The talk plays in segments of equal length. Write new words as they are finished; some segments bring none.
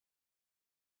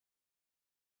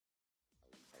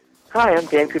Hi, I'm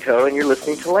Dan Couto, and you're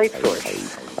listening to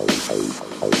LightSource.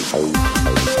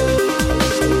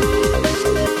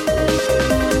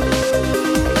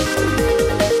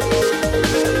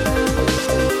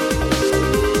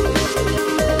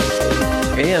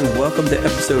 And welcome to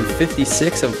episode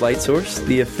 56 of LightSource,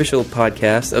 the official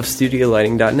podcast of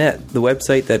StudioLighting.net, the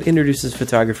website that introduces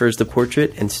photographers to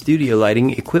portrait and studio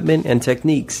lighting equipment and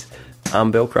techniques.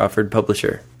 I'm Bill Crawford,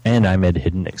 publisher. And I'm Ed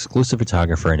Hidden, exclusive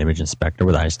photographer and image inspector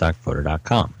with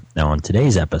iStockPhoto.com. Now, on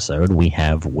today's episode, we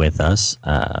have with us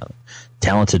a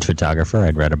talented photographer.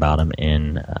 I'd read about him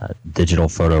in Digital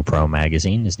Photo Pro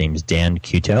magazine. His name is Dan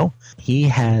Couto. He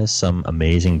has some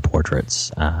amazing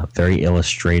portraits, very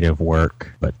illustrative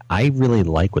work, but I really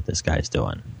like what this guy's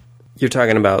doing. You're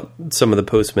talking about some of the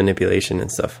post manipulation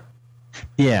and stuff.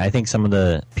 Yeah, I think some of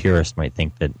the purists might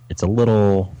think that it's a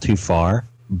little too far,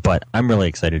 but I'm really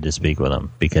excited to speak with him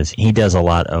because he does a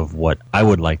lot of what I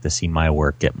would like to see my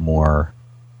work get more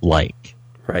like.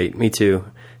 Right, me too.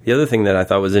 The other thing that I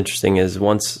thought was interesting is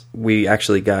once we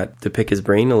actually got to pick his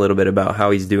brain a little bit about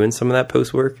how he's doing some of that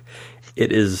post work,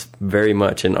 it is very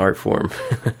much an art form.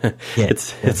 Yeah,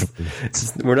 it's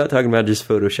we're not talking about just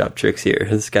Photoshop tricks here.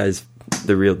 This guy's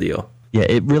the real deal. Yeah,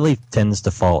 it really tends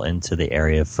to fall into the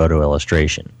area of photo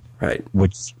illustration. Right.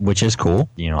 Which is cool.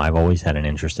 You know, I've always had an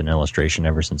interest in illustration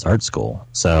ever since art school.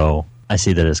 So I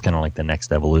see that as kind of like the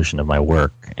next evolution of my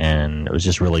work. And it was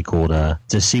just really cool to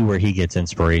see where he gets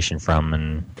inspiration from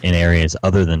in areas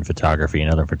other than photography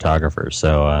and other photographers.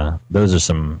 So those are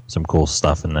some cool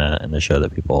stuff in the show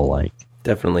that people like.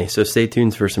 Definitely. So stay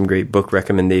tuned for some great book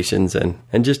recommendations and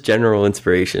just general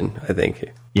inspiration, I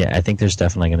think. Yeah, I think there's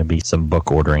definitely going to be some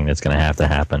book ordering that's going to have to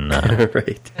happen.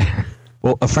 Right.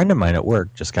 Well, a friend of mine at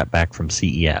work just got back from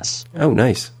CES. Oh,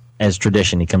 nice. As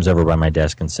tradition, he comes over by my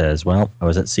desk and says, well, I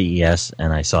was at CES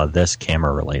and I saw this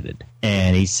camera related.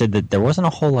 And he said that there wasn't a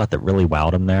whole lot that really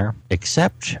wowed him there,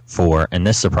 except for, and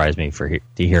this surprised me to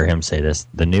hear him say this,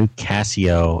 the new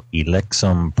Casio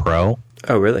Elixum Pro.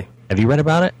 Oh, really? Have you read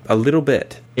about it? A little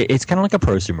bit. It's kind of like a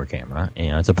prosumer camera. You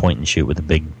know, it's a point and shoot with a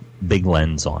big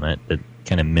lens on it that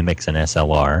kind of mimics an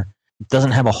SLR. It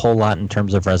doesn't have a whole lot in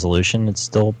terms of resolution. It's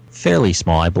still fairly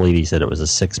small. I believe he said it was a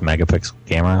 6-megapixel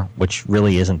camera, which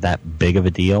really isn't that big of a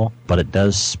deal, but it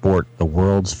does sport the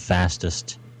world's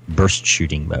fastest burst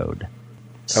shooting mode.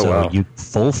 So wow. You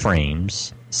full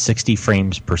frames, 60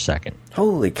 frames per second.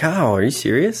 Holy cow, are you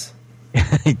serious?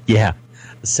 Yeah.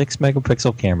 A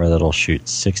 6-megapixel camera that'll shoot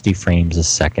 60 frames a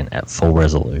second at full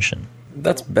resolution.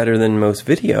 That's better than most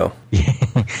video.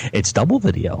 It's double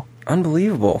video.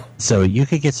 Unbelievable. So you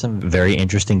could get some very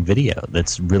interesting video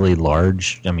that's really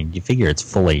large. I mean, you figure it's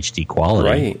full HD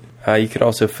quality. Right. You could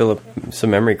also fill up some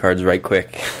memory cards right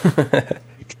quick. You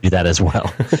could do that as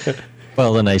well.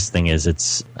 Well, the nice thing is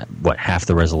it's, half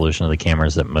the resolution of the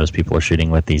cameras that most people are shooting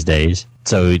with these days.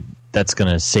 So that's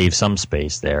going to save some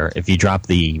space there. If you drop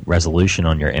the resolution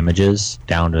on your images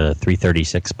down to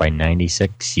 336 by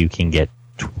 96, you can get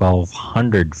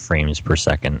 1,200 frames per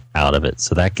second out of it.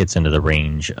 So that gets into the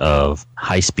range of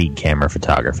high-speed camera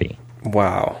photography.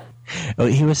 Wow. Well,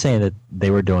 he was saying that they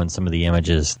were doing some of the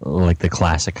images, like the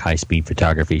classic high-speed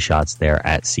photography shots there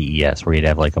at CES, where you'd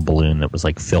have like a balloon that was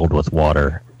like filled with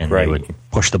water, and right. They would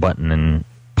push the button and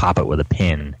pop it with a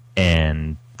pin,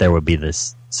 and there would be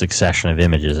this succession of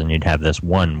images, and you'd have this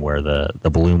one where the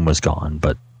balloon was gone,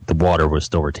 but the water was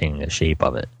still retaining the shape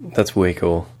of it. That's way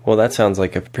cool. Well, that sounds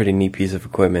like a pretty neat piece of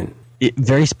equipment.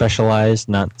 Very specialized,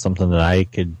 not something that I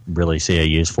could really see a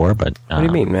use for. But what do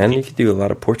you mean, man? You could do a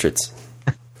lot of portraits.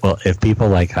 Well, if people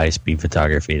like high-speed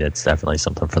photography, that's definitely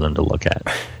something for them to look at.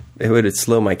 It would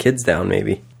slow my kids down,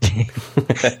 maybe. You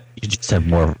just have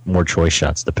more choice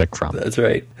shots to pick from. That's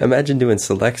right. Imagine doing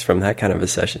selects from that kind of a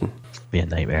session. It'd be a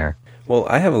nightmare. Well,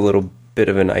 I have a little bit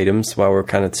of an items while we're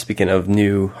kind of speaking of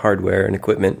new hardware and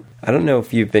equipment. I don't know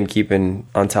if you've been keeping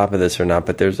on top of this or not,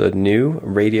 but there's a new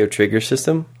radio trigger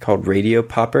system called Radio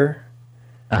Popper.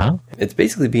 Uh-huh. It's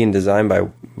basically being designed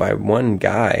by one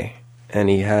guy, and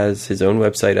he has his own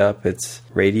website up. It's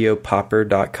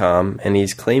radiopopper.com, and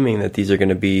he's claiming that these are going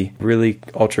to be really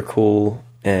ultra cool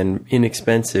and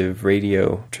inexpensive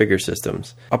radio trigger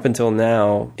systems. Up until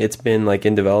now, it's been like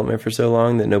in development for so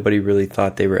long that nobody really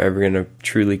thought they were ever going to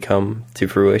truly come to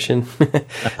fruition.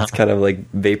 It's kind of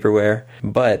like vaporware.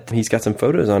 But he's got some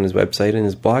photos on his website and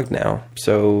his blog now,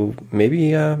 so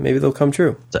maybe they'll come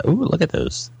true. So, ooh, look at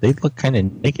those. They look kind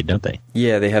of naked, don't they?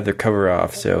 Yeah, they have their cover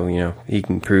off, so he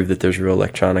can prove that there's real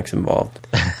electronics involved.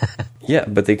 Yeah,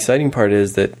 but the exciting part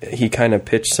is that he kind of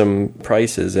pitched some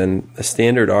prices, and the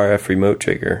standard RF remote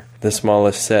trigger, the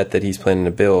smallest set that he's planning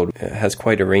to build, has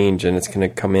quite a range, and it's going to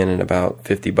come in at about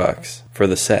 $50 for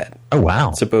the set. Oh,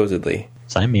 wow. Supposedly.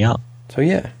 Sign me up. So,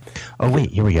 yeah. Oh,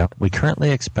 wait, here we go. We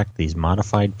currently expect these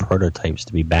modified prototypes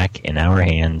to be back in our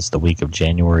hands the week of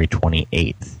January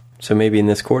 28th. So maybe in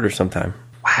this quarter sometime.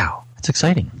 Wow, that's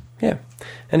exciting. Yeah.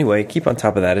 Anyway, keep on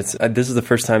top of that. This is the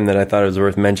first time that I thought it was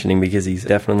worth mentioning because he's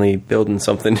definitely building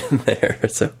something in there.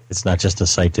 So it's not just a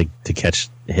site to catch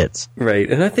hits. Right.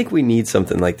 And I think we need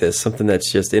something like this, something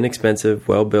that's just inexpensive,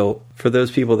 well built, for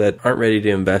those people that aren't ready to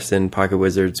invest in Pocket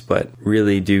Wizards but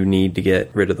really do need to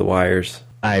get rid of the wires.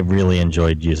 I really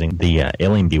enjoyed using the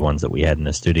Alien Bee ones that we had in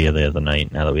the studio the other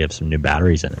night, now that we have some new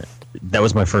batteries in it. That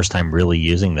was my first time really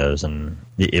using those, and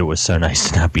it was so nice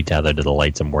to not be tethered to the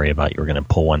lights and worry about you were going to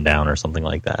pull one down or something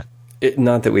like that.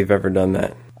 Not that we've ever done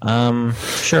that.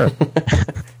 Sure.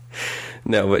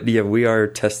 No, but yeah, we are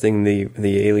testing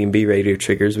the Alien Bee radio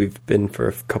triggers. We've been for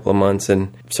a couple of months,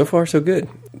 and so far so good.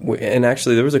 And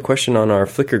actually, there was a question on our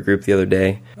Flickr group the other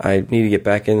day. I need to get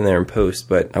back in there and post,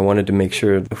 but I wanted to make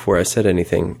sure before I said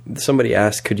anything. Somebody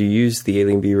asked, could you use the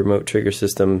Alien Bee remote trigger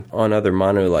system on other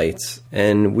monolights?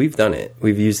 And we've done it.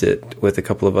 We've used it with a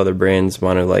couple of other brands'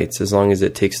 monolights. As long as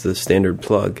it takes the standard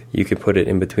plug, you can put it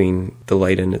in between the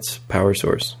light and its power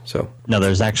source. So no,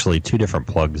 there's actually two different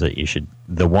plugs that you should.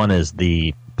 The one is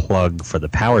the plug for the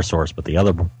power source, but the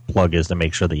other plug is to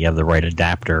make sure that you have the right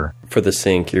adapter for the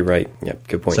sync. You're right. Yep,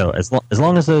 good point. So as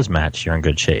long as those match, you're in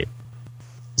good shape.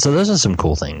 So those are some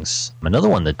cool things. Another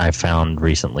one that I found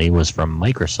recently was from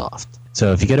Microsoft.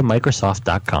 So if you go to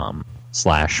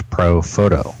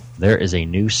Microsoft.com/ProPhoto, there is a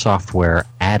new software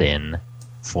add-in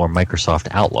for Microsoft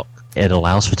Outlook. It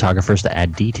allows photographers to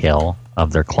add detail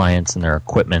of their clients and their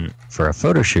equipment for a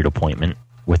photo shoot appointment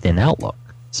within Outlook.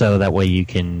 So that way you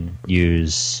can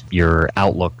use your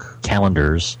Outlook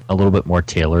calendars a little bit more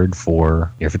tailored for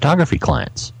your photography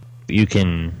clients. You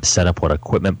can set up what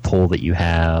equipment pool that you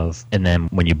have, and then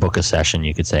when you book a session,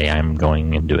 you could say, I'm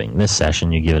going and doing this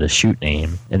session. You give it a shoot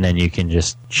name, and then you can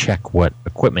just check what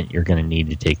equipment you're going to need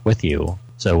to take with you.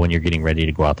 So when you're getting ready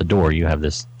to go out the door, you have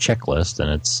this checklist, and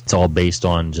it's all based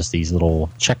on just these little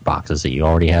check boxes that you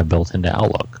already have built into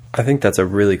Outlook. I think that's a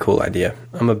really cool idea.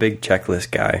 I'm a big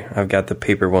checklist guy. I've got the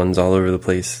paper ones all over the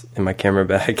place in my camera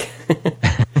bag.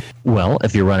 Well,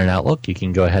 if you're running Outlook, you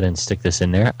can go ahead and stick this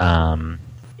in there.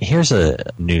 Here's a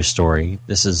news story.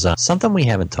 This is something we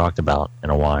haven't talked about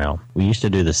in a while. We used to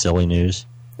do the silly news.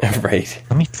 Right.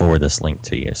 Let me forward this link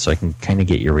to you so I can kind of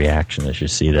get your reaction as you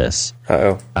see this.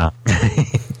 Uh-oh.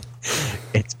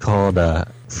 It's called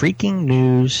Freaking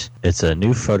News. It's a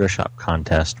new Photoshop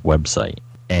contest website.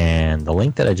 And the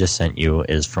link that I just sent you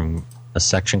is from a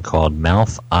section called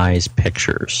Mouth Eyes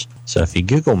Pictures. So if you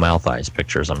Google Mouth Eyes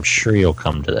Pictures, I'm sure you'll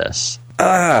come to this.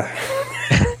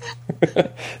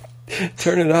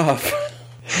 Turn it off.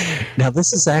 Now,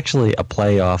 this is actually a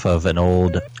play off of an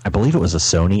old, I believe it was a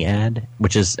Sony ad,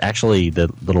 which is actually the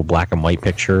little black and white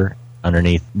picture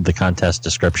underneath the contest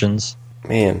descriptions.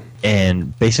 Man.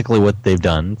 And basically what they've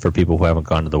done, for people who haven't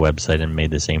gone to the website and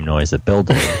made the same noise that Bill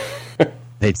did,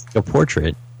 they take a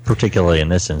portrait, particularly in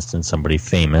this instance, somebody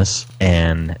famous,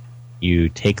 and you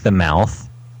take the mouth,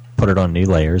 put it on new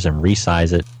layers, and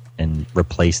resize it, and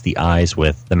replace the eyes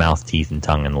with the mouth, teeth, and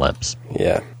tongue and lips.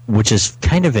 Yeah. Which is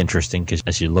kind of interesting because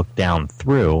as you look down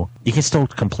through, you can still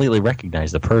completely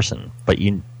recognize the person, but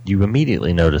you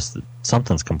immediately notice that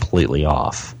something's completely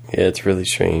off. Yeah, it's really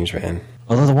strange, man.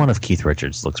 Although the one of Keith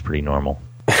Richards looks pretty normal.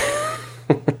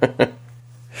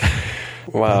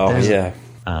 Wow, yeah.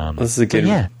 This is a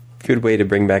good way to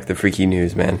bring back the freaky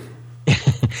news, man.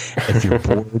 If you're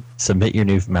bored, submit your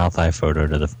new mouth eye photo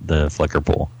to the Flickr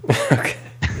pool. Okay.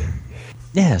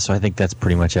 Yeah, so I think that's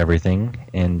pretty much everything,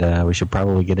 and we should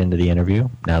probably get into the interview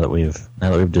now that we've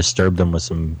disturbed them with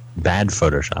some bad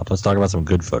Photoshop. Let's talk about some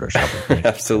good Photoshop.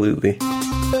 Absolutely.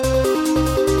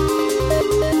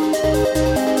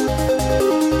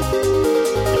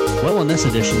 Well, in this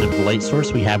edition of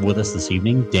LightSource, we have with us this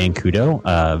evening Dan Couto,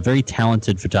 a very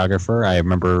talented photographer. I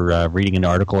remember reading an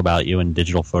article about you in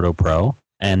Digital Photo Pro.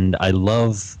 And I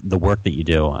love the work that you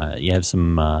do. You have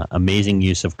some amazing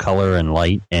use of color and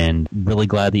light, and really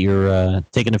glad that you're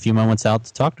taking a few moments out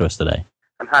to talk to us today.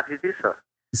 I'm happy to do so.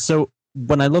 So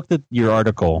when I looked at your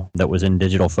article that was in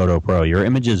Digital Photo Pro, your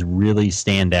images really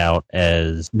stand out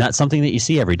as not something that you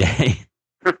see every day.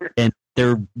 And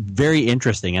they're very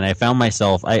interesting. And I found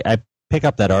myself, I pick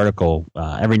up that article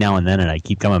every now and then, and I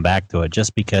keep coming back to it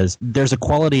just because there's a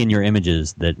quality in your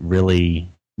images that really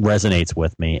resonates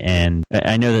with me. And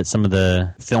I know that some of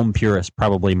the film purists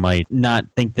probably might not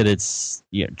think that it's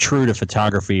true to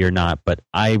photography or not, but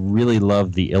I really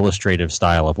love the illustrative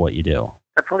style of what you do.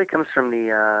 That probably comes from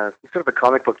the sort of a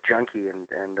comic book junkie, and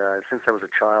since I was a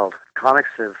child, comics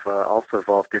have also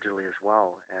evolved digitally as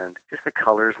well, and just the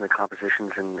colors and the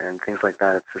compositions and things like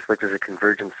that. It's just like there's a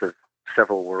convergence of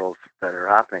several worlds that are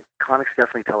happening. Comics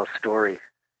definitely tell a story,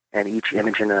 and each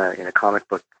image in a comic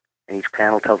book and each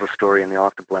panel tells a story, and they all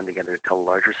have to blend together to tell a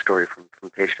larger story from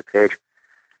page to page.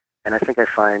 And I think I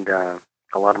find a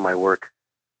lot of my work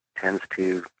tends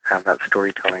to have that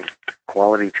storytelling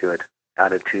quality to it,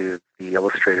 added to the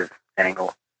illustrative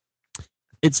angle.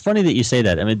 It's funny that you say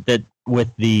that. I mean, that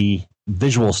with the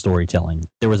visual storytelling,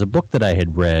 there was a book that I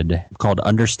had read called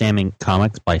Understanding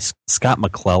Comics by Scott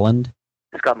McClelland.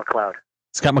 Scott McCloud.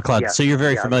 Scott McCloud. Yeah. So you're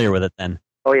very familiar with it then.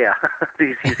 Oh, yeah.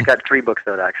 He's got 3 books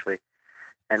out, actually.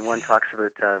 And one talks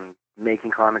about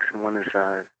making comics, and one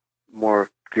is more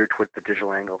geared towards the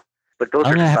digital angle. But those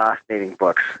are fascinating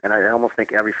books, and I almost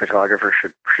think every photographer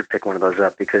should pick one of those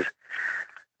up, because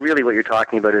really what you're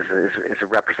talking about is a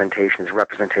representation, is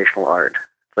representational art.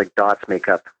 It's like dots make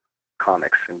up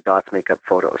comics, and dots make up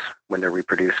photos when they're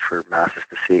reproduced for masses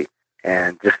to see.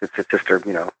 And it's just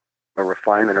a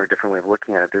refinement or a different way of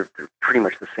looking at it. They're pretty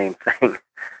much the same thing.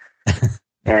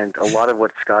 And a lot of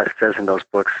what Scott says in those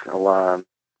books, a lot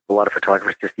of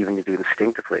photographers just even do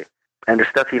instinctively. And there's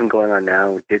stuff even going on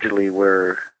now digitally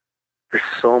where there's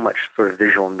so much sort of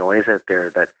visual noise out there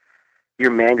that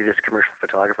you're mandated as commercial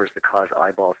photographers to cause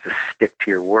eyeballs to stick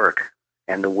to your work.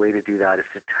 And the way to do that is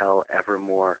to tell ever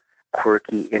more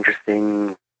quirky,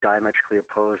 interesting, diametrically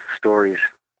opposed stories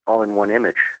all in one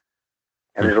image.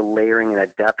 And there's a layering and a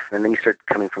depth, and then you start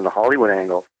coming from the Hollywood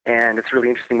angle. And it's really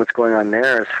interesting what's going on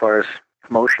there as far as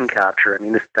motion capture. I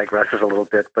mean, this digresses a little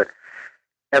bit, but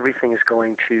everything is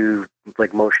going to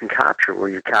like motion capture, where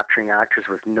you're capturing actors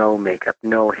with no makeup,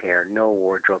 no hair, no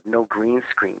wardrobe, no green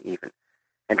screen even,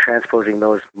 and transposing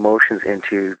those motions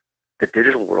into the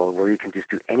digital world where you can just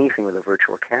do anything with a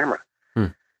virtual camera.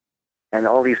 And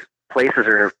all these places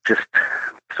are just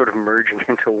sort of merging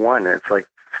into one. It's like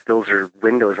stills are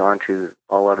windows onto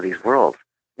a lot of these worlds.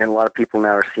 And a lot of people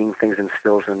now are seeing things in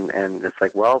stills, and it's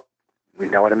like, well, we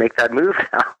know how to make that move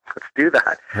now. Let's do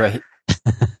that. Right.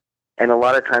 And a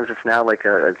lot of times it's now like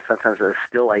sometimes a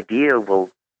still idea will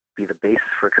be the basis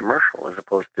for a commercial, as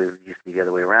opposed to used to be the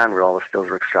other way around, where all the stills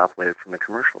are extrapolated from the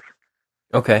commercials.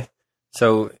 Okay.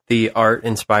 So the art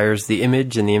inspires the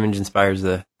image, and the image inspires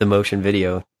the motion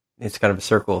video. It's kind of a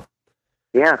circle.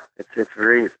 Yeah, it's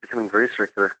becoming very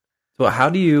circular. So how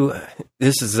do you,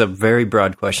 this is a very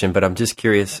broad question, but I'm just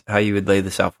curious how you would lay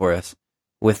this out for us.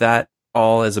 With that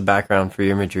all as a background for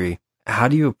your imagery, how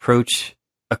do you approach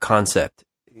a concept?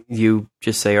 You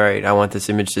just say, all right, I want this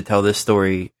image to tell this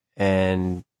story,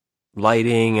 and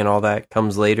lighting and all that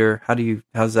comes later. How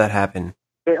does that happen?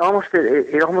 It almost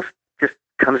just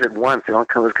comes at once. It all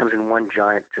comes in one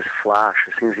giant just flash.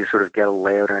 As soon as you sort of get a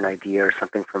layout or an idea or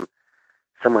something from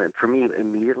someone, for me,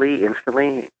 immediately,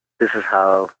 instantly, this is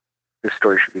how this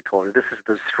story should be told. Or this is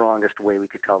the strongest way we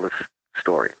could tell this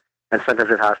story. And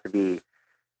sometimes it has to be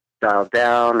dialed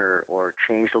down or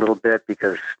changed a little bit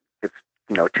because it's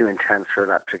too intense for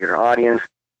that particular audience,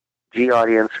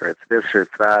 audience, or it's this or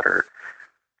it's that.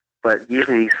 But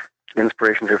usually these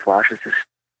inspirations or flashes just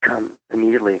come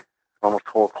immediately, almost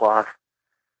whole cloth.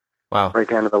 Wow. Right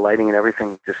down to the lighting and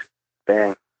everything, just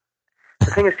bang. The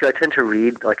thing is, too, I tend to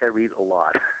read, I read a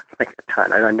lot, like a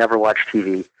ton. I never watch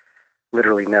TV,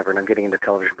 literally never, and I'm getting into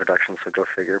television production, so go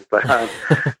figure. But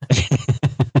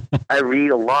I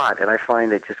read a lot, and I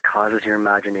find it just causes your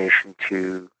imagination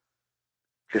to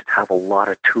just have a lot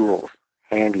of tools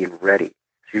handy and ready.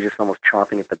 So you're just almost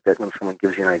chomping at the bit when someone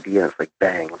gives you an idea, and it's like,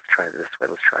 bang, let's try it this way,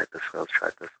 let's try it this way, let's try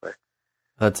it this way.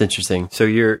 That's interesting. So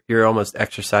you're almost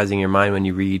exercising your mind when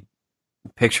you read,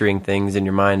 picturing things in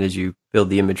your mind as you build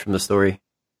the image from the story.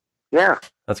 Yeah.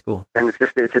 That's cool. And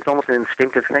it's almost an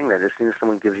instinctive thing that as soon as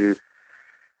someone gives you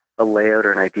a layout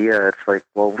or an idea, it's like,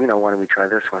 well, why don't we try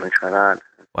this, why don't we try that?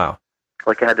 Wow.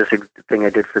 Like I had this thing I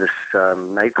did for this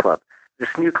nightclub. This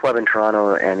new club in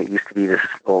Toronto, and it used to be this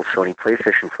old Sony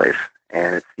PlayStation place,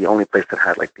 and it's the only place that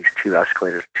had like these 2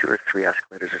 escalators, 2 or 3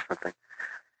 escalators or something.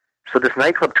 So this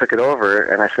nightclub took it over,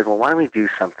 and I said, well, why don't we do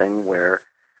something where,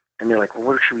 and they're like, well,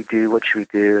 what should we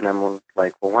do? And I'm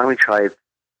like, well, why don't we try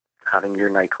having your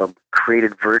nightclub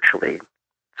created virtually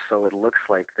so it looks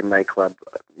like your nightclub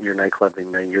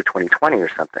in the year 2020 or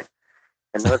something.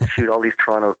 And let's shoot all these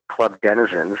Toronto club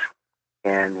denizens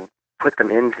and put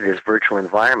them into this virtual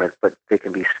environment, but they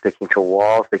can be sticking to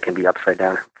walls, they can be upside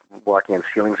down, walking on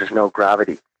ceilings, there's no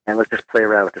gravity. and let's just play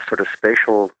around with this sort of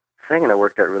spatial thing, and it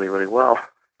worked out really, really well.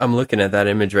 I'm looking at that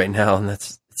image right now, and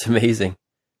it's amazing.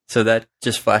 So that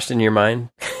just flashed in your mind?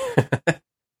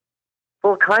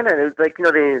 Well, kind of. Like,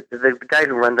 the guy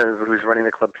who's running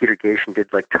the club, Peter Gation,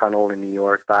 did like Tunnel in New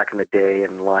York back in the day,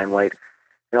 and Limelight,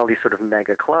 and all these sort of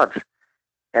mega clubs.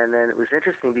 And then it was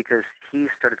interesting because he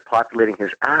started populating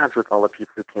his ads with all the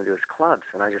people who came to his clubs,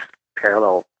 and I just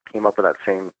came up with that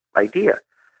same idea.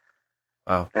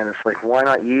 Wow. And it's like, why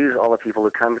not use all the people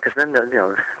who come? Because then,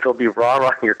 they'll be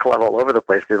rah-rahing your club all over the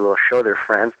place. They'll show their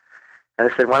friends. And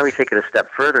I said, why don't we take it a step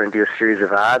further and do a series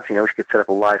of ads? We could set up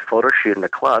a live photo shoot in the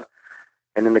club.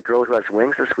 And then the girl who has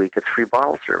wings this week gets free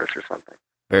bottle service or something.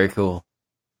 Very cool.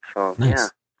 So, nice. Yeah.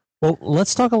 Well,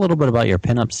 let's talk a little bit about your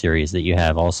pinup series that you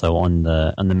have also on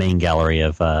the main gallery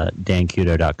of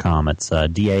dancouto.com. It's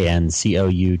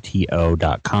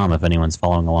DANCOUTO.com if anyone's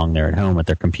following along there at home at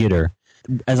their computer.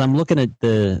 As I'm looking at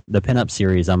the pinup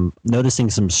series, I'm noticing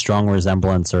some strong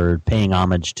resemblance or paying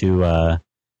homage to,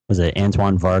 was it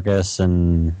Antoine Vargas?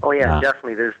 And oh, yeah,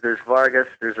 definitely. There's Vargas.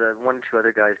 There's one or two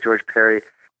other guys, George Perry.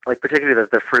 Like, particularly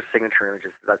the first signature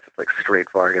images, that's just like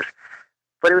straight Vargas.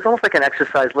 But it was almost like an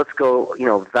exercise. Let's go,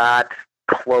 that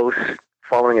close,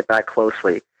 following it that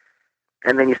closely.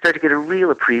 And then you start to get a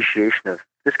real appreciation of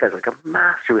this guy's like a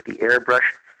master with the airbrush.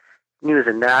 He knew his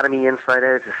anatomy inside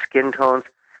out, his skin tones.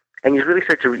 And you really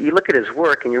start you look at his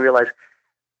work and you realize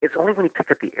it's only when he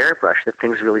picked up the airbrush that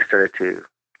things really started to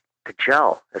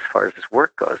gel as far as his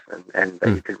work goes. And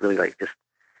that you could really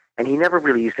and he never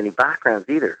really used any backgrounds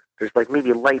either. There's like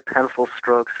maybe light pencil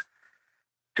strokes.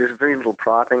 There's very little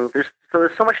propping. There's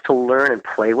so much to learn and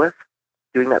play with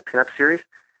doing that pinup series,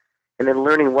 and then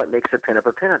learning what makes a pinup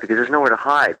because there's nowhere to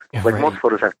hide. Like most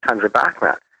photos have tons of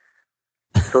background.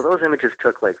 So those images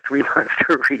took like 3 months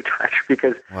to retouch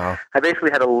because I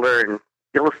basically had to learn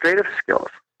illustrative skills,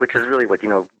 which is really what,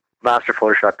 master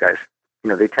Photoshop guys,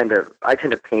 I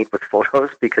tend to paint with photos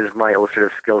because my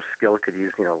illustrative skills could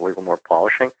use, a little more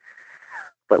polishing.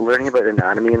 But learning about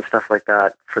anatomy and stuff like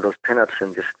that for those pinups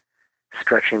and just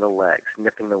stretching the legs,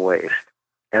 nipping the waist.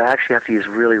 And I actually have to use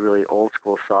really, really old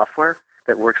school software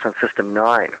that works on System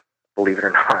 9, believe it or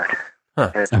not.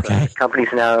 Huh. And it's, this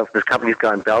company's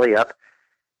gone belly up,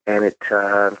 and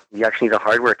you actually need a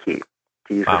hardware key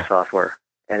to use the software.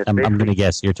 And I'm going to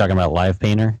guess you're talking about Live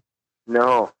Painter?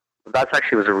 No, that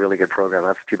actually was a really good program.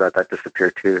 That's too bad that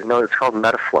disappeared too. No, it's called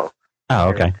Metaflow. Oh,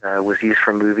 okay. It was used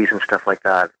for movies and stuff like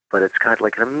that. But it's got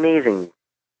like an amazing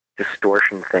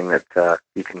distortion thing that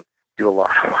you can do a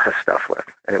lot of stuff with.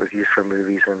 And it was used for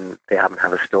movies, and they happen to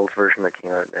have a stills version that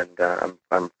came out,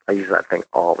 and I use that thing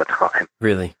all the time.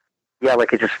 Really? Yeah,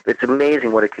 like it's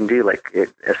amazing what it can do. Like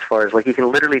as far as like you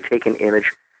can literally take an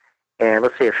image and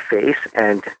let's say a face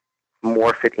and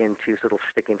morph it into so it'll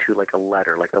stick into like a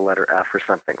letter F or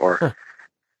something, or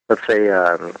let's say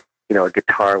a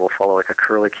guitar will follow like a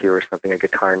curlicue or something, a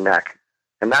guitar neck,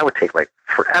 and that would take like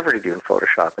forever to do in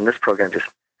Photoshop. And this program just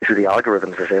through the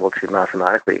algorithms is able to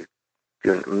mathematically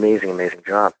do an amazing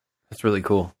job. That's really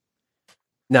cool.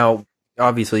 Now,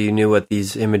 obviously, you knew what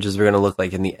these images were going to look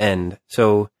like in the end.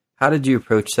 So, how did you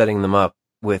approach setting them up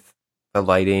with the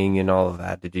lighting and all of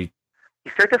that? Did you?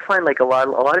 You start to find like a lot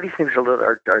of these things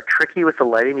are tricky with the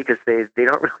lighting because they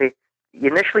don't really.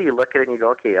 Initially, you look at it and you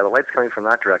go, okay, the light's coming from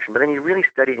that direction. But then you really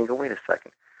study it and you go, wait a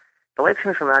second, the light's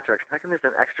coming from that direction. How come there's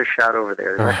an extra shadow over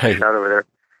there? There's an extra shadow over there.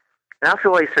 And after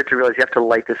a while, you start to realize you have to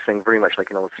light this thing very much like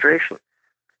an illustration.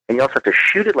 And you also have to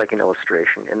shoot it like an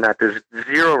illustration in that there's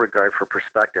zero regard for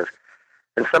perspective.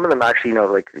 And some of them actually,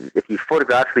 like if you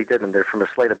photographically did them, they're from a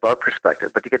slight above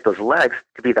perspective. But to get those legs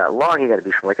to be that long, you got to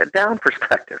be from like a down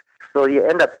perspective. So you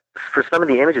end up, for some of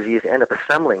the images, you end up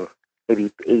assembling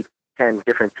maybe 8, 10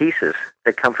 different pieces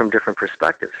that come from different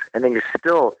perspectives. And then you're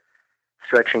still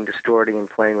stretching, distorting, and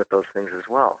playing with those things as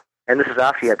well. And this is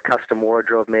after you had custom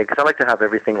wardrobe made, because I like to have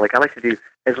everything, I like to do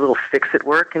as little fix-it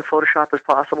work in Photoshop as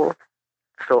possible.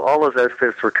 So all those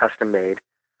outfits were custom made.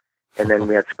 And then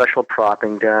we had special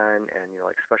propping done, and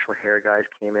special hair guys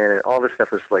came in, and all this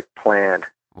stuff was planned.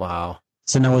 Wow.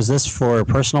 So now, was this for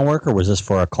personal work, or was this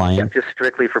for a client? Yeah, just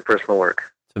strictly for personal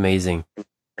work. It's amazing.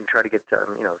 And try to get, see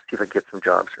if I can get some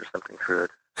jobs or something through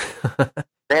it.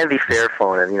 Vanity Fair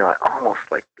phone, and I almost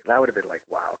that would have been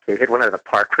wow, okay, hit one out of the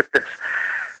park with this.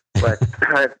 But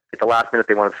at the last minute,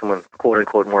 they wanted someone quote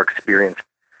unquote more experienced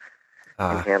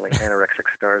in handling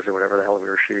anorexic stars or whatever the hell we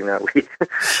were shooting that week.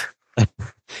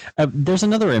 There's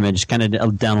another image kind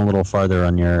of down a little farther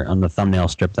on the thumbnail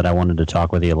strip that I wanted to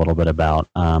talk with you a little bit about.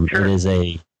 Sure. It is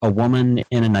a woman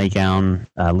in a nightgown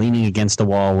leaning against a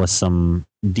wall with some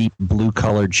deep blue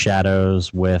colored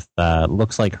shadows with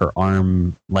looks like her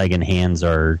arm, leg, and hands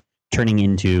are turning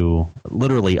into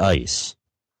literally ice.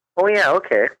 Oh, yeah,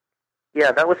 okay.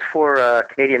 Yeah, that was for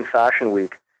Canadian Fashion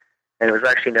Week, and it was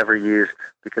actually never used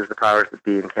because the powers that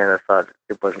be in Canada thought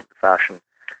it wasn't the fashion.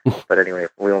 But anyway,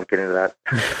 we won't get into that.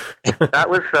 That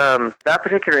was that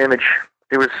particular image.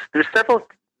 There's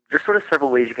sort of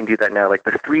several ways you can do that now, like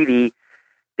the 3D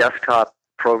desktop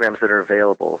programs that are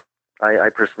available. I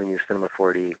personally use Cinema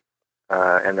 4D,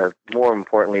 and more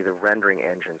importantly, the rendering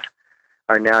engines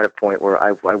are now at a point where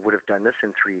I would have done this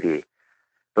in 3D.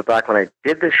 But back when I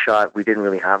did this shot, we didn't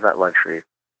really have that luxury,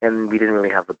 and we didn't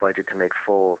really have the budget to make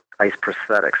full ice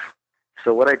prosthetics.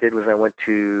 So what I did was I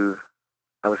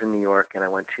was in New York, and I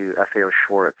went to FAO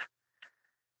Schwartz,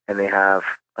 and they have,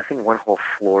 I think, one whole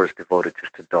floor is devoted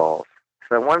just to dolls.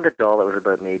 So I wanted a doll that was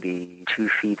about maybe 2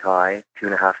 feet high,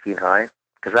 2.5 feet high,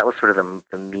 because that was sort of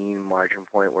the mean margin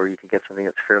point where you could get something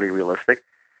that's fairly realistic.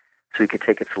 So you could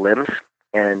take its limbs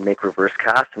and make reverse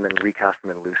cast and then recast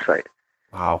them in lucite.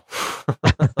 Wow.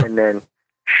 And then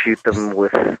shoot them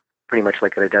with pretty much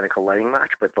like an identical lighting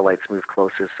match, but the lights move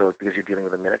closer because you're dealing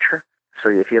with a miniature. So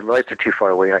if your lights are too far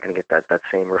away, you're not going to get that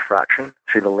same refraction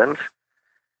through the limbs.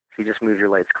 So you just move your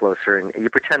lights closer, and you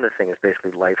pretend the thing is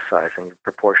basically life-size, and you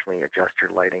proportionally adjust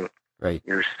your lighting, right,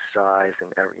 your size,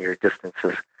 and your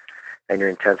distances, and your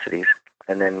intensities,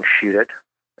 and then shoot it,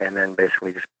 and then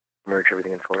basically just merge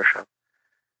everything in Photoshop.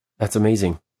 That's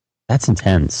amazing. That's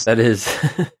intense. That is.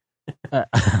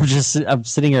 I'm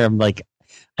sitting here. I'm like,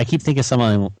 I keep thinking some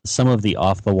of the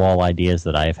off the wall ideas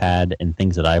that I've had and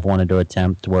things that I've wanted to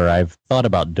attempt, where I've thought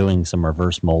about doing some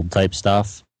reverse mold type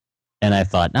stuff, and I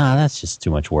thought, nah, that's just too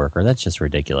much work, or that's just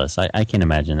ridiculous. I can't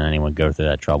imagine anyone go through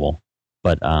that trouble.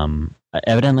 But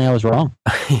evidently, I was wrong.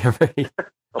 You're right.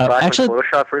 Well, back actually, when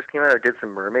Photoshop first came out, I did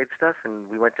some mermaid stuff, and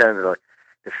we went down to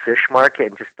the fish market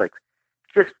and just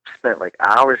spent like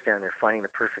hours down there finding the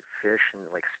perfect fish and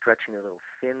like stretching their little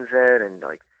fins out and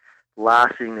like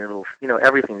lassoing their little,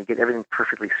 everything to get everything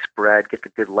perfectly spread, get the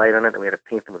good light on it. And we had to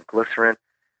paint them with glycerin,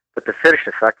 but the finished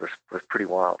effect was pretty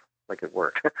wild. Like it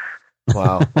worked.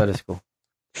 Wow, that is cool.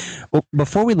 Well,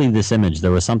 before we leave this image,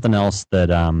 there was something else that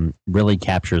really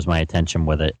captures my attention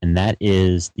with it, and that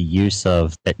is the use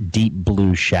of that deep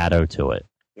blue shadow to it.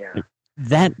 Yeah.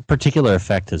 That particular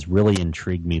effect has really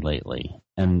intrigued me lately,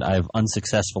 and I've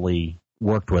unsuccessfully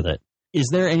worked with it. Is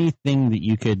there anything that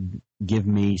you could give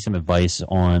me some advice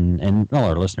on, and all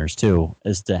our listeners too,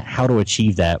 as to how to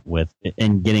achieve that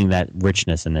and getting that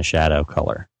richness in the shadow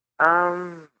color?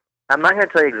 I'm not going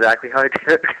to tell you exactly how I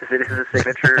do it because it is a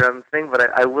signature thing, but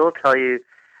I will tell you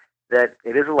that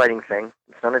it is a lighting thing.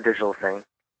 It's not a digital thing,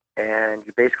 and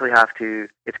you basically have to.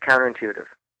 It's counterintuitive.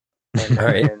 And,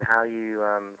 right. And how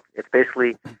you, it's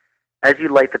basically, as you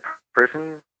light the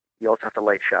person, you also have to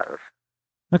light shadows.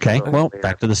 Okay, So well,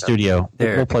 back to the studio.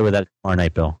 There. We'll play with that tomorrow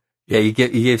night, Bill. Yeah, you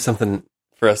gave something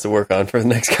for us to work on for the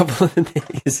next couple of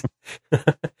days.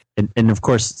 and of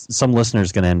course, some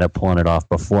listeners going to end up pulling it off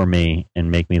before me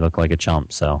and make me look like a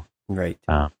chump. So right.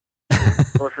 Well,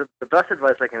 so the best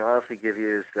advice I can honestly give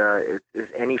you is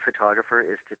any photographer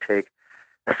is to take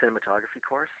a cinematography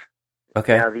course.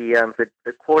 Okay. Now, the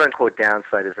quote-unquote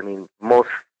downside is,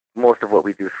 most of what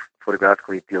we do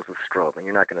photographically deals with strobe, and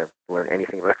you're not going to learn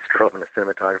anything about strobe in a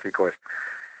cinematography course.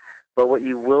 But what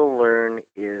you will learn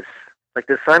is, like,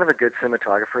 the sign of a good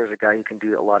cinematographer is a guy who can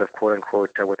do a lot of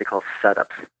quote-unquote what they call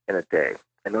setups in a day.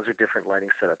 And those are different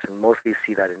lighting setups, and mostly you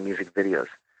see that in music videos.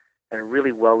 And a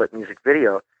really well-lit music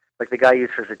video, like the guy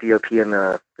used as a DOP in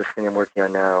this thing I'm working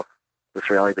on now, this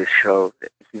reality-based show,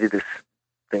 he did this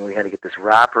thing. We had to get this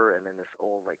rapper and then this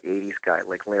old 80s guy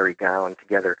like Larry Gowan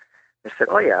together. And said,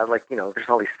 "Oh yeah, there's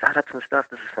all these setups and stuff.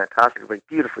 This is fantastic, like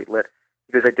beautifully lit."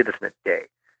 Because I did this in a day.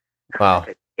 Wow.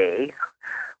 A day?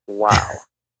 Wow.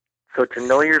 So to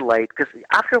know your light, because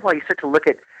after a while if you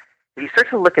start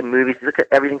to look at movies, you look at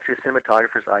everything through a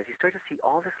cinematographer's eyes, you start to see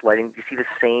all this lighting. You see the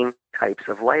same types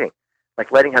of lighting.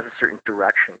 Like lighting has a certain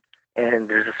direction. And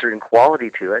there's a certain quality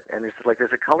to it, and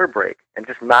there's a color break, and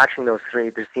just matching those three,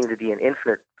 there seems to be an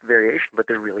infinite variation, but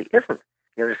there really isn't.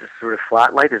 There's this sort of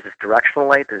flat light, there's this directional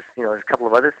light, there's a couple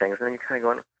of other things, and then you're kind of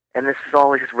going, and this is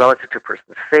always just relative to a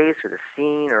person's face or the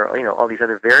scene or all these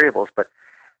other variables, but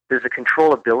there's a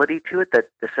controllability to it that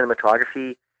the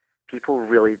cinematography people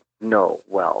really know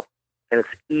well, and it's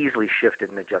easily shifted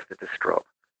and adjusted to strobe.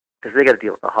 Because they got to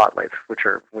deal with the hot lights, which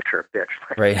are a bitch.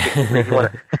 Right. If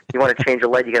you want to change a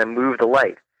light, you got to move the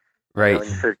light. Right.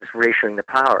 Instead of just ratioing the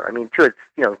power. To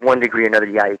its 1 degree or another,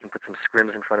 yeah, you can put some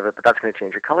scrims in front of it, but that's going to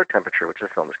change your color temperature, which the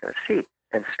film is going to see.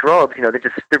 And strobes,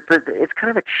 it's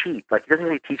kind of a cheat. Like, it doesn't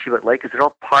really teach you about light because they're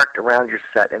all parked around your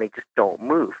set and they just don't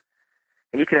move.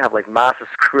 And you can have like massive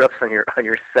screw-ups on your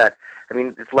set. I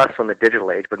mean, it's less on the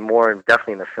digital age, but more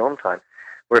definitely in the film time.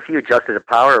 Where if you adjusted a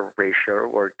power ratio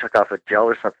or took off a gel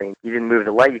or something, you didn't move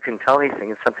the light, you couldn't tell anything,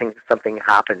 and something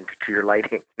happened to your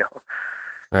lighting,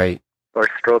 Right. Or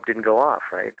strobe didn't go off,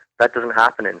 right? That doesn't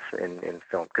happen in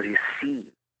film because you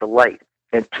see the light,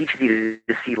 and it teaches you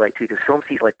to see light too. Because film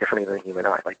sees light differently than the human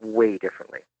eye, like way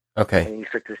differently. Okay. And you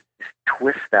start to just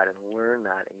twist that and learn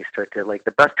that, and you start to, like,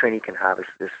 the best training you can have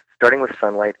is starting with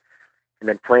sunlight and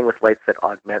then playing with lights that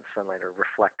augment sunlight or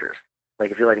reflectors. Like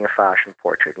if you're lighting a fashion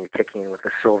portrait and you're kicking in with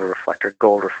a silver reflector,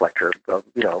 gold reflector,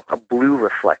 a blue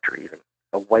reflector even,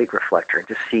 a white reflector, and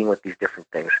just seeing what these different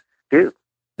things do.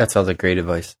 That sounds like great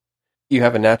advice. You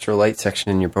have a natural light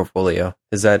section in your portfolio.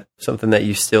 Is that something that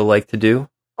you still like to do?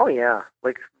 Oh, yeah.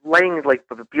 Like lighting like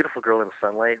a beautiful girl in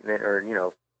sunlight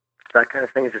or, that kind of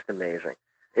thing is just amazing.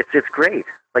 It's great.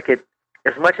 Like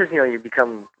as much as, you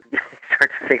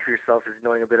start to think of yourself as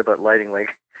knowing a bit about lighting,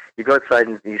 like, you go outside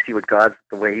and you see the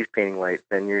way he's painting light,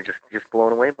 then you're just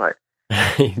blown away by it.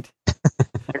 Right.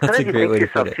 And sometimes you think to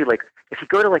yourself too, like, if you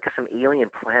go to like some alien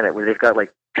planet where they've got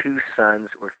like 2 suns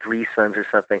or 3 suns or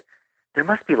something, there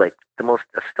must be like the most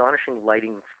astonishing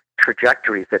lighting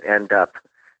trajectories that end up,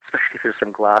 especially if there's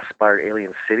some glass-barred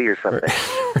alien city or something.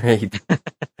 Right.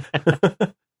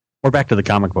 We're back to the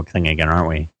comic book thing again, aren't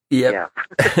we? Yep.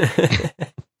 Yeah.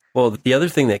 Well, the other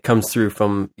thing that comes through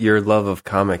from your love of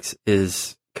comics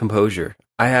is composure.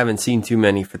 I haven't seen too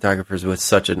many photographers with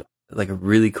such a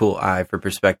really cool eye for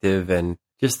perspective and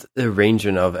just the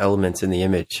arrangement of elements in the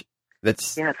image.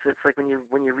 It's like when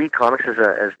you read comics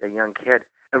as a young kid,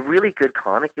 a really good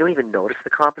comic, you don't even notice the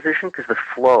composition because the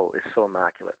flow is so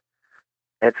immaculate.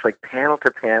 And it's like panel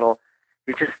to panel,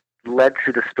 you're just led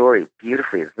through the story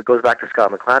beautifully. It goes back to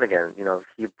Scott McCloud again.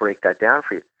 He break that down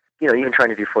for you. Even trying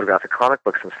to do photographic comic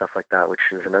books and stuff like that, which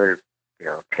is another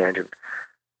tangent.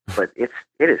 But it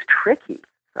is tricky.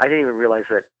 I didn't even realize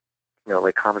that,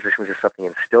 like composition was just something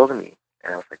instilled in me.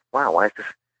 And I was like, wow, why is this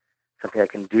something I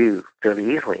can do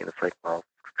fairly easily? And it's like, well,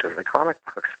 because of the comic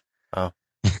books. Oh.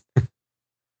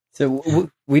 So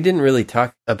we didn't really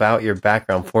talk about your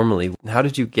background formally. How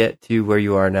did you get to where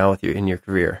you are now in your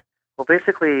career? Well,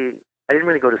 basically, I didn't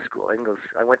really go to school. I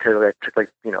took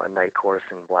a night course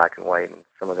in black and white and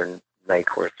some other night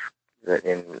course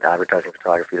in advertising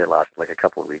photography that lasted like a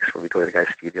couple of weeks where we go to the guy's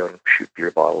studio and shoot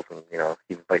beer bottles and,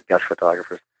 even like guest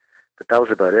photographers. But that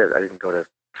was about it. I didn't go to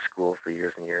school for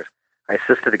years and years. I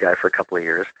assisted a guy for a couple of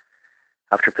years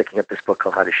after picking up this book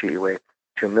called How to Shoot Your Way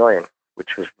to $1 Million,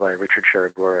 which was by Richard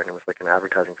Sherrod, and it was like an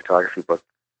advertising photography book.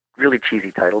 Really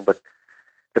cheesy title, but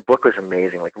the book was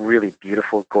amazing, like really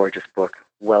beautiful, gorgeous book,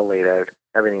 well laid out,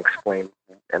 everything explained,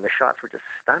 and the shots were just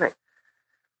stunning.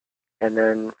 And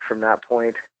then from that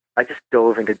point, I just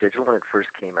dove into digital when it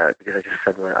first came out because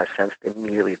I sensed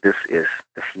immediately this is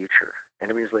the future. And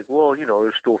everybody's like, well,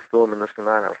 there's still film and this and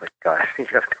that. And I was like, guys, you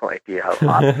have no idea how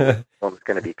awesome film is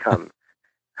going to become,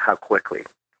 how quickly.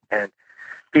 And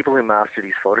people who master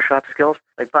these Photoshop skills,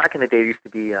 like back in the day, there used to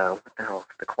be,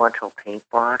 the Quantel paint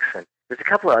box, and there's a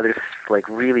couple of others, like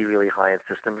really, really high-end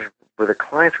systems where the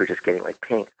clients were just getting like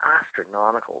paying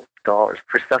astronomical dollars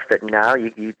for stuff that now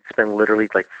you spend literally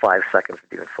like 5 seconds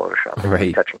to do in Photoshop, like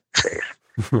right, touching the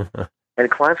face. And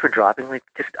clients were dropping like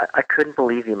I couldn't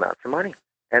believe the amounts of money.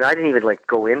 And I didn't even like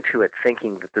go into it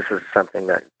thinking that this was something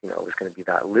that was going to be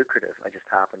that lucrative. I just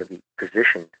happened to be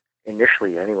positioned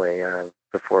initially anyway,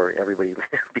 before everybody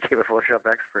became a Photoshop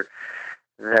expert,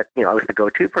 that I was the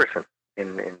go-to person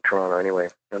in Toronto anyway,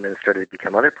 and then it started to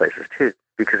become other places too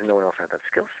because no one else had that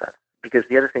skill set. Because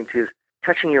the other thing too is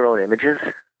touching your own images,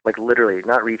 like literally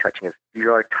not retouching it.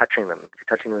 You are touching them. You're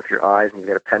touching them with your eyes, and you've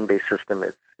got a pen-based system.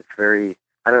 It's very,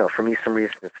 I don't know, for me some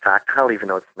reason it's tactile even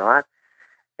though it's not.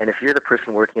 And if you're the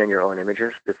person working on your own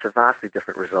images, it's a vastly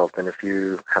different result than if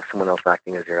you have someone else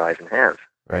acting as your eyes and hands.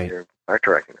 Right. You're art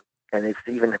directing them. And it's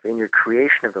even in your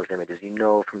creation of those images,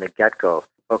 from the get-go,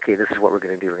 okay, this is what we're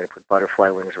going to do. We're going to put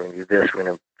butterfly wings. We're going to do this. We're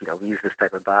going to use this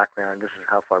type of background. This is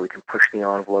how far we can push the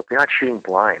envelope. You're not shooting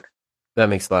blind. That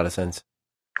makes a lot of sense.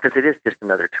 Because it is just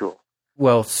another tool.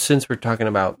 Well, since we're talking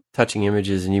about touching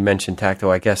images and you mentioned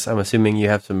tactile, I guess I'm assuming you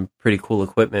have some pretty cool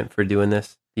equipment for doing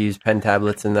this. You use pen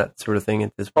tablets and that sort of thing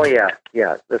at this point? Oh,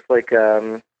 yeah. It's like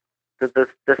the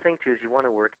thing, too, is you want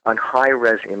to work on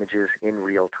high-res images in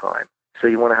real time. So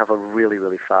you want to have a really,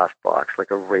 really fast box, like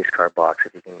a race car box,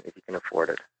 if you can afford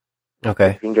it. Okay.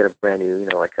 If you can get a brand new,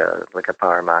 like a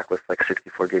Power Mac with like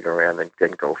 64 gig of RAM,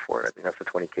 then go for it. I mean, that's a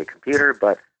 20K computer,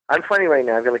 but I'm finding right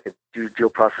now I've got like a dual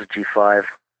process G5.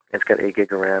 It's got 8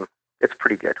 gig of RAM. It's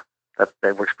pretty good.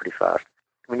 That works pretty fast.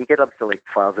 When you get up to like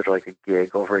files that are like a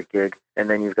gig, over a gig, and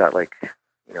then you've got like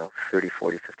 30,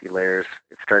 40, 50 layers,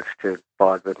 it starts to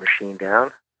bog the machine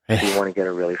down. So you want to get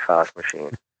a really fast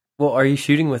machine. Well, are you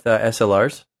shooting with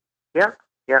SLRs? Yeah,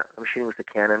 I'm shooting with the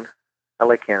Canon. I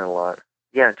like Canon a lot.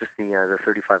 Yeah, just the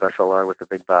 35 SLR with the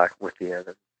big back, with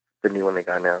the new one they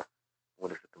got now.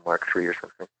 What is it, the Mark III or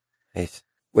something? Nice.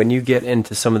 When you get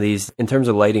into some of these, in terms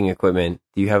of lighting equipment,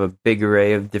 do you have a big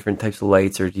array of different types of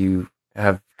lights, or do you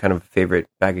have kind of a favorite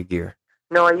bag of gear?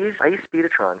 No, I use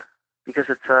Speedotron because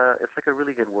it's like a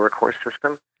really good workhorse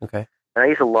system. Okay. And I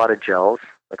use a lot of gels,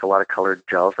 like a lot of colored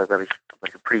gels. I've got a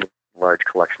pretty large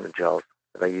collection of gels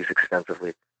that I use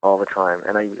extensively all the time.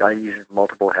 And I use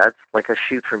multiple heads. Like a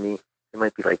shoot for me, it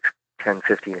might be like 10,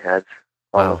 15 heads.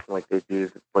 Almost like they do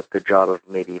with the job of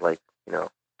maybe like,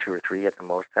 2 or 3 at the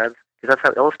most heads. Because that's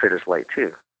how illustrators light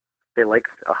too. They like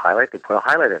a highlight, they put a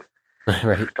highlight in.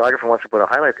 Right. If the photographer wants to put a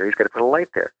highlight there, he's got to put a light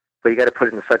there. But you got to put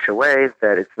it in such a way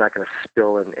that it's not going to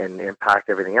spill and impact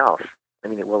everything else. I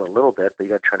mean, it will a little bit, but you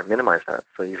got to try to minimize that.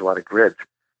 So you use a lot of grids.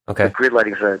 Okay. But grid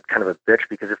lighting is a kind of a bitch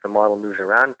because if the model moves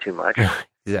around too much,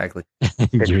 exactly,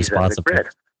 you're responsible. Grid.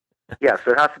 Yeah,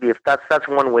 so it has to be. If that's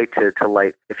one way to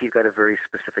light. If you've got a very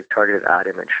specific targeted ad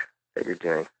image that you're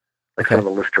doing, like some of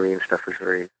the Listerine stuff is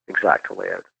very exact to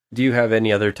layout. Do you have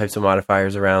any other types of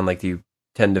modifiers around? Like, do you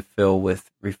tend to fill with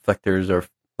reflectors or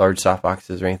large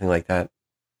softboxes or anything like that?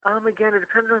 Again, it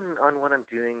depends on what I'm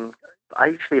doing.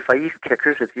 If I use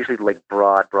kickers, it's usually like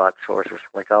broad sources.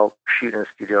 Like I'll shoot in a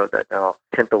studio that I'll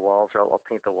tint the walls, or I'll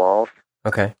paint the walls.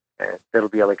 Okay. And it'll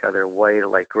be like either white, or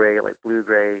like gray, like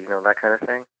blue-gray, that kind of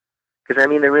thing. Because I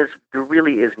mean, there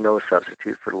really is no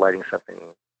substitute for lighting something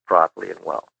properly and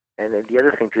well. And then the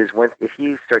other thing too is if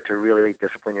you start to really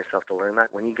discipline yourself to learn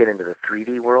that, when you get into the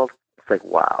 3D world, it's like,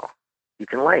 wow, you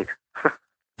can light.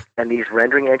 And these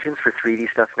rendering engines for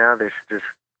 3D stuff now, there's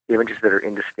images that are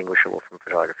indistinguishable from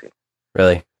photography.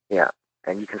 Really? Yeah.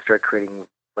 And you can start creating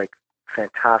like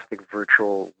fantastic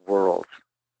virtual worlds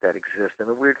that exist. And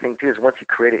the weird thing too is once you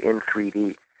create it in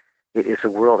 3D, it is a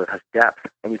world that has depth,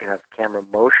 and you can have camera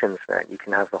motions then. You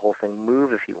can have the whole thing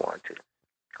move if you want to.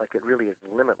 Like it really is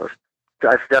limitless.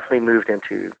 I've definitely moved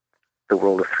into the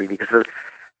world of 3D because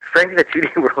frankly the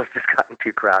 2D world has just gotten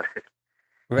too crowded.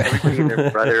 Right. Everybody and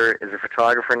their brother is a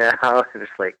photographer now. And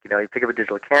it's like, you pick up a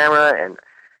digital camera and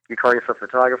you call yourself a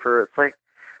photographer. It's like,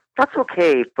 that's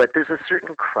okay, but there's a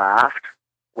certain craft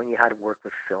when you had to work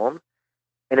with film.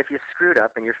 And if you screwed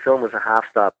up and your film was a half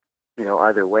stop,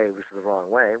 either way, was the wrong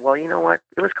way, well, you know what?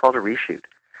 It was called a reshoot.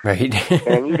 Right.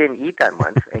 And you didn't eat that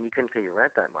month, and you couldn't pay your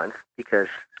rent that month because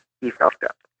you fucked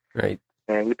up. Right.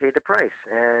 And you paid the price.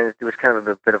 And it was kind of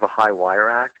a bit of a high wire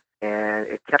act. And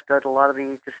it kept out a lot of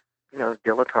the just,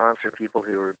 dilettantes or people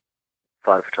who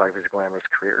thought of photography as a glamorous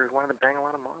career who wanted to bang a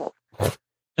lot of models.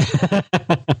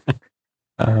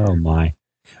 Oh my!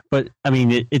 But I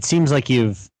mean, it seems like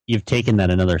you've taken that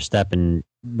another step. And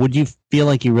would you feel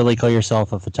like you really call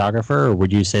yourself a photographer, or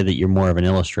would you say that you're more of an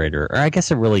illustrator? Or I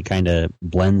guess it really kind of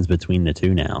blends between the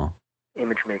two now.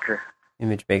 Image maker.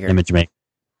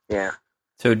 Yeah.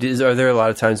 So, are there a lot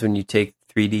of times when you take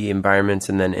 3D environments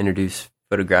and then introduce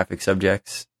photographic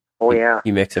subjects? Oh yeah.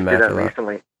 You mix and match I did a that lot.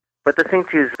 recently. But the thing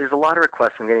too is, there's a lot of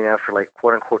requests I'm getting now for like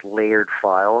quote unquote layered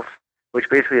files, which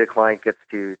basically the client gets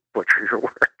to butcher your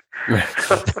work.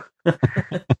 So,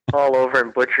 all over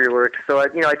and butcher your work. So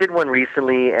I did one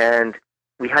recently, and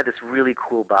we had this really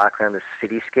cool background, this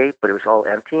cityscape, but it was all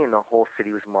empty, and the whole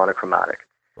city was monochromatic.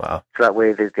 Wow! So that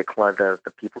way the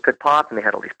people could pop, and they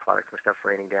had all these products and stuff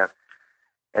raining down.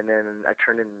 And then I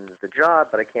turned in the job,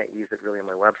 but I can't use it really on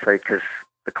my website because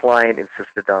the client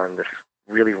insisted on this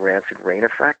really rancid rain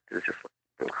effect. It was just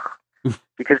like,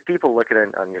 because people look at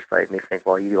it on your site and they think,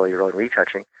 well, you do all your own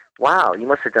retouching. Wow, you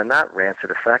must have done that rancid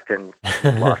effect and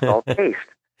lost all taste.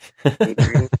 Maybe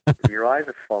your eyes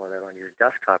have fallen out on your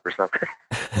desktop or something.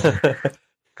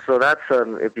 So that's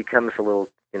it becomes a little,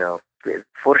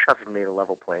 Photoshop has made a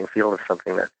level playing field of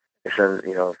something that is,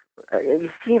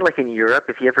 you see, like in Europe,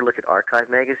 if you ever look at Archive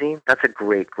magazine, that's a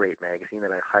great magazine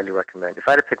that I highly recommend. If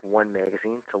I had to pick one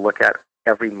magazine to look at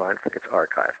every month, it's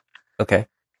Archive. Okay.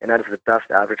 And that is the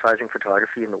best advertising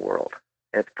photography in the world.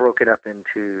 And it's broken up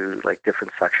into like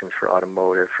different sections for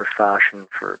automotive, for fashion,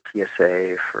 for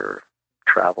PSA, for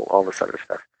travel, all this other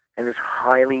stuff. And there's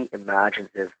highly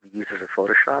imaginative uses of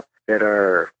Photoshop that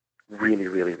are really,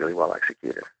 really, really well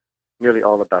executed. Nearly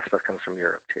all the best stuff comes from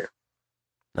Europe too.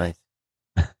 Nice.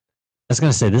 I was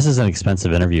going to say, this is an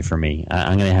expensive interview for me.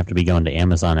 I'm going to have to be going to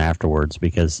Amazon afterwards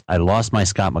because I lost my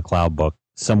Scott McCloud book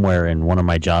somewhere in one of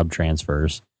my job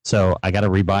transfers. So I got to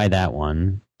rebuy that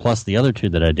one, plus the other two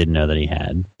that I didn't know that he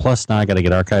had. Plus now I got to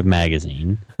get Archive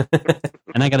magazine.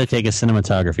 And I got to take a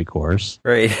cinematography course.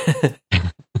 Right.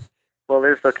 Well,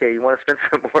 colors? Okay, you want to spend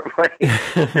some more money?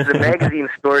 There's a magazine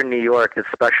store in New York that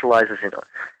specializes in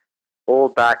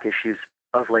old back issues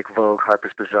of like Vogue,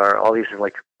 Harper's Bazaar, all these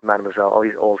like Mademoiselle, all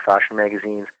these old-fashioned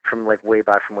magazines from like way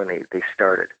back from when they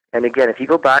started. And again, if you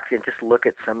go back and just look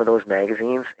at some of those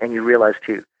magazines, and you realize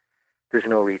too, there's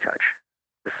no retouch.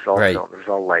 This is all film. This is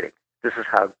all lighting. This is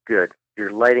how good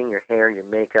your lighting, your hair, your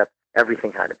makeup,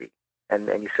 everything had to be. And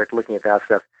you start looking at that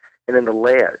stuff, and then the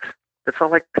layouts. That's all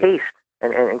like paste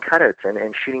and cutouts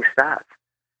and shooting stats.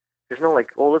 There's no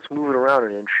like, oh, let's move it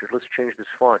around and let's change this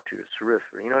font to a serif.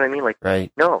 You know what I mean? Like,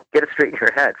 no, get it straight in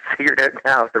your head. Figure it out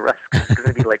now. The rest is going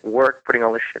to be like work putting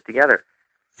all this shit together.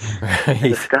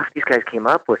 And the stuff these guys came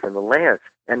up with and the layouts.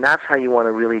 And that's how you want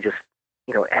to really just,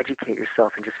 educate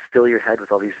yourself and just fill your head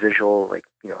with all these visual, like,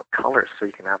 colors so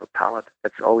you can have a palette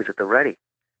that's always at the ready.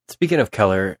 Speaking of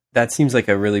color, that seems like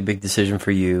a really big decision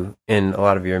for you in a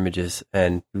lot of your images,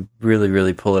 and really,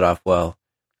 really pull it off well.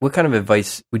 What kind of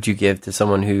advice would you give to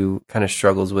someone who kind of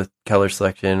struggles with color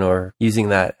selection or using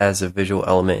that as a visual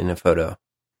element in a photo?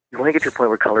 You want to get to a point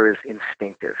where color is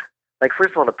instinctive. Like,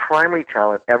 first of all, the primary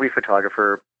talent every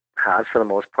photographer has, for the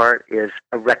most part, is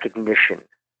a recognition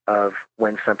of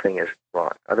when something is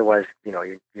wrong. Otherwise,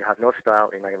 you have no style,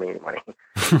 you're not going to make any money.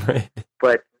 Right.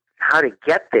 But how to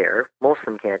get there, most of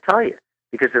them can't tell you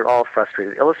because they're all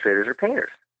frustrated illustrators or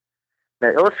painters.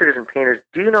 Now, illustrators and painters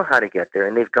do know how to get there,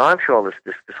 and they've gone through all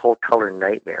this whole color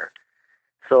nightmare.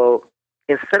 So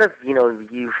instead of,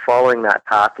 you following that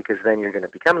path because then you're going to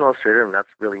become an illustrator and that's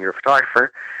really your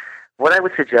photographer, what I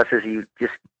would suggest is you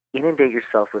just inundate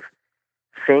yourself with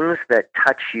things that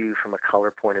touch you from a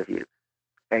color point of view.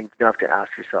 And you have to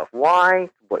ask yourself, why?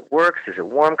 What works? Is it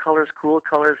warm colors, cool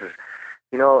colors?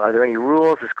 Are there any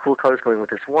rules? Is cool colors going with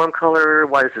this warm color?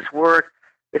 Why does this work?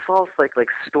 It's all like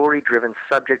story-driven,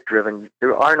 subject-driven.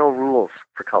 There are no rules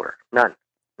for color. None.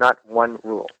 Not one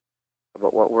rule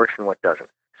about what works and what doesn't.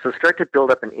 So start to build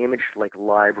up an image like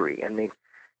library, and they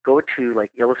go to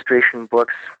like illustration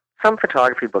books, some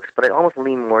photography books, but I almost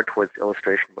lean more towards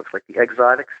illustration books, like the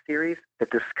Exotics series that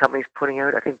this company's putting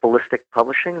out. I think Ballistic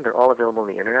Publishing, they're all available on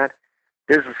the internet.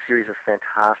 There's a series of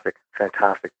fantastic,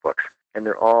 fantastic books, and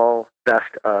they're all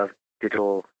best of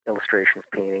digital illustrations,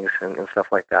 paintings, and stuff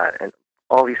like that. And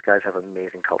all these guys have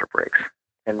amazing color breaks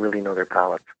and really know their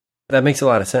palettes. That makes a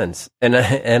lot of sense. And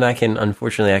I can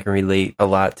relate a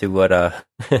lot to what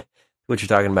what you're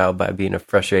talking about by being a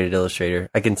frustrated illustrator.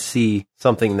 I can see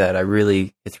something that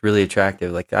it's really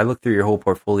attractive. Like, I look through your whole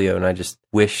portfolio and I just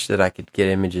wish that I could get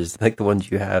images like the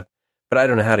ones you have, but I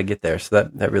don't know how to get there. So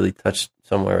that really touched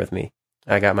somewhere with me.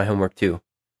 I got my homework too.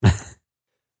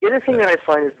 The other thing that I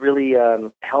find is really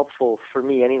helpful for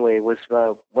me anyway was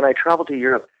when I traveled to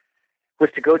Europe, was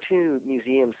to go to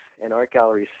museums and art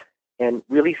galleries and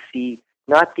really see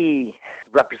not the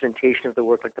representation of the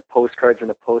work, like the postcards and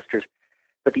the posters,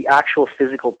 but the actual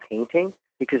physical painting,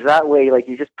 because that way, like,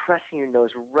 you're just pressing your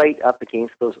nose right up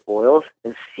against those oils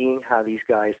and seeing how these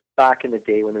guys, back in the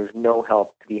day when there was no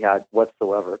help to be had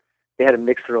whatsoever, they had to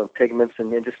mix their own pigments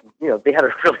and then just, they had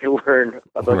to really learn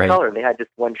about color, and they had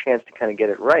just one chance to kind of get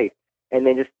it right. And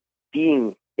then just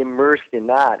being immersed in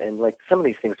that, and like some of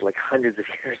these things are like hundreds of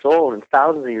years old and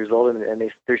thousands of years old, and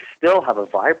they still have a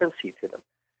vibrancy to them.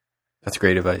 That's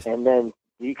great advice. And then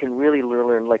you can really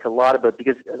learn like a lot about,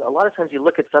 because a lot of times you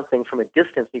look at something from a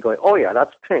distance and you go, oh yeah,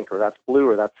 that's pink, or that's blue,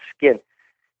 or that's skin.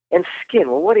 And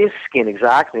skin, well, what is skin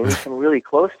exactly? And you come really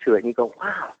close to it and you go,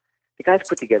 wow, the guys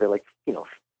put together like,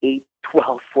 8,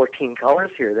 12, 14 colors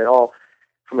here that all,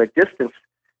 from a distance,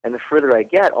 and the further I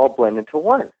get, all blend into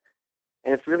one.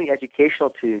 And it's really educational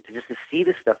to see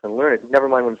this stuff and learn it, never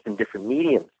mind when it's in different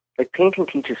mediums. Like, painting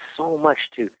teaches so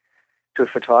much to a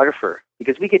photographer,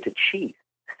 because we get to cheat.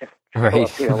 Right.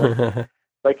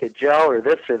 Like a gel or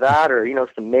this or that, or,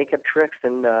 some makeup tricks,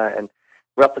 and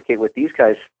replicate what these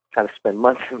guys kind of spend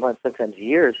months and months, sometimes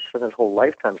years, sometimes whole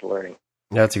lifetimes learning.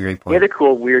 That's a great point. The other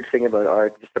cool, weird thing about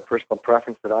art, just a personal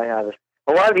preference that I have, is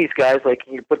a lot of these guys, like,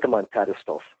 you put them on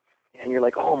pedestals. And you're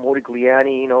like, oh,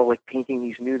 Modigliani, like painting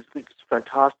these nudes, it's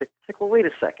fantastic. It's like, well, wait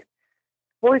a second.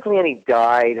 Modigliani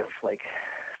died of like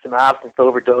some absinthe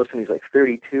overdose when he was like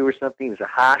 32 or something. He was a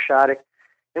hash addict.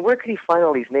 And where could he find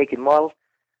all these naked models?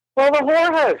 Well, the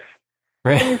whorehouse.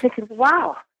 Right. And you're thinking,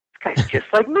 wow, this guy's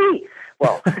just like me.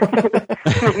 Well,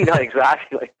 maybe not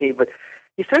exactly like me, but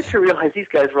you start to realize these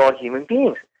guys were all human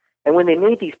beings. And when they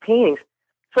made these paintings,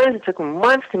 sometimes it took them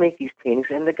months to make these paintings,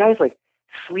 and the guy's like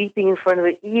sleeping in front of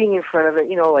it, eating in front of it,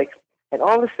 and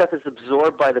all this stuff is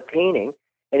absorbed by the painting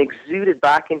and exuded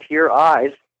back into your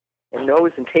eyes and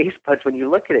nose and taste buds when you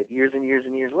look at it years and years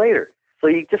and years later. So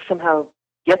you just somehow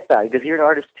get that because you're an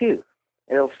artist too.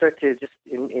 and it'll start to just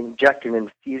inject and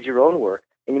infuse your own work,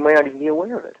 and you might not even be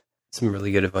aware of it. Some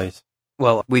really good advice.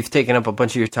 Well, we've taken up a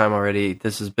bunch of your time already.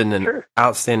 This has been an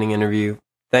outstanding interview.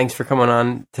 Thanks for coming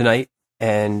on tonight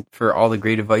and for all the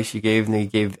great advice you gave. And you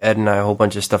gave Ed and I a whole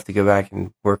bunch of stuff to go back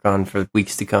and work on for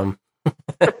weeks to come.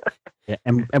 Yeah,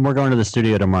 and we're going to the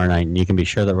studio tomorrow night, and you can be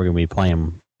sure that we're going to be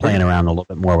playing around a little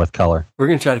bit more with color. We're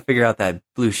going to try to figure out that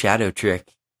blue shadow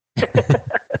trick.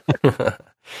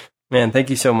 Man, thank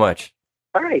you so much.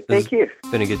 All right, thank you.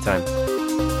 It's been a good time.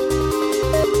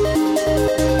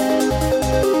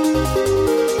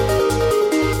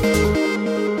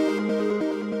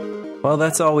 Well,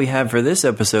 that's all we have for this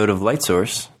episode of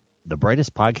LightSource, the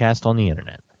brightest podcast on the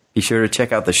internet. Be sure to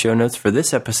check out the show notes for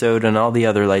this episode and all the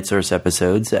other LightSource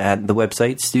episodes at the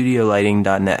website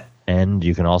studiolighting.net. And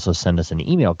you can also send us an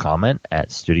email comment at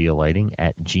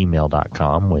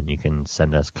studiolighting@gmail.com when you can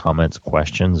send us comments,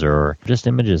 questions, or just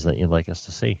images that you'd like us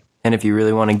to see. And if you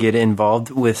really want to get involved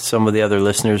with some of the other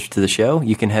listeners to the show,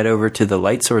 you can head over to the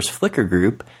LightSource Flickr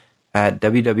group at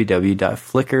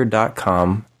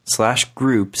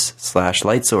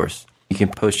www.flickr.com/groups/LightSource. You can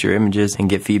post your images and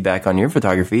get feedback on your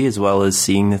photography as well as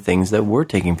seeing the things that we're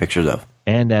taking pictures of.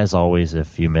 And as always,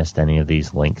 if you missed any of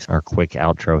these links, our quick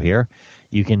outro here,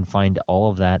 you can find all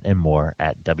of that and more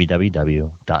at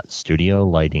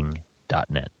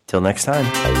www.studiolighting.net. Till next time.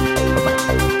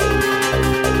 Bye-bye.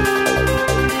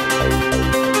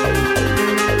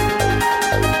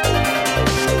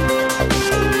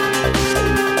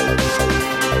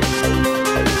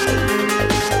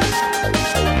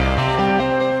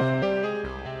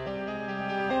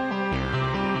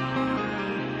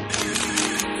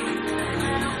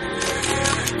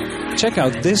 Check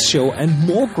out this show and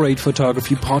more great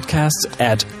photography podcasts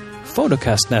at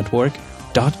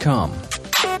photocastnetwork.com.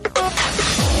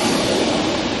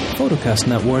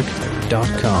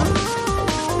 photocastnetwork.com